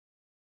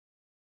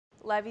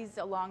Levees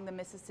along the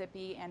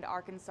Mississippi and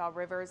Arkansas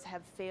rivers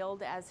have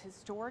failed as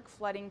historic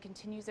flooding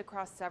continues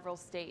across several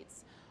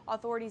states.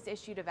 Authorities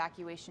issued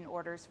evacuation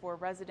orders for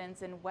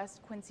residents in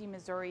West Quincy,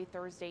 Missouri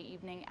Thursday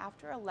evening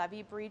after a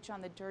levee breach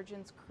on the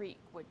Durgens Creek,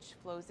 which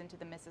flows into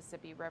the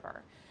Mississippi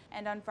River.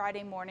 And on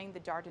Friday morning,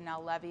 the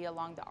Dardanelle levee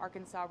along the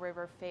Arkansas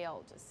River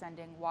failed,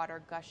 sending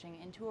water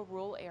gushing into a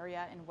rural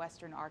area in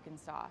western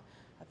Arkansas.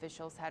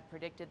 Officials had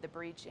predicted the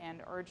breach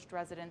and urged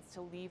residents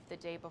to leave the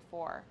day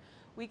before.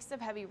 Weeks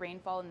of heavy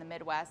rainfall in the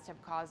Midwest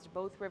have caused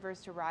both rivers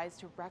to rise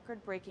to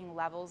record-breaking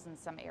levels in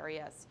some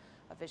areas.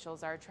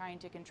 Officials are trying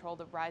to control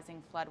the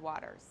rising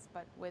floodwaters,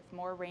 but with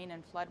more rain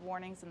and flood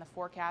warnings in the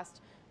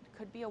forecast, it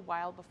could be a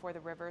while before the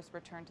rivers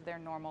return to their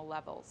normal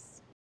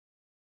levels.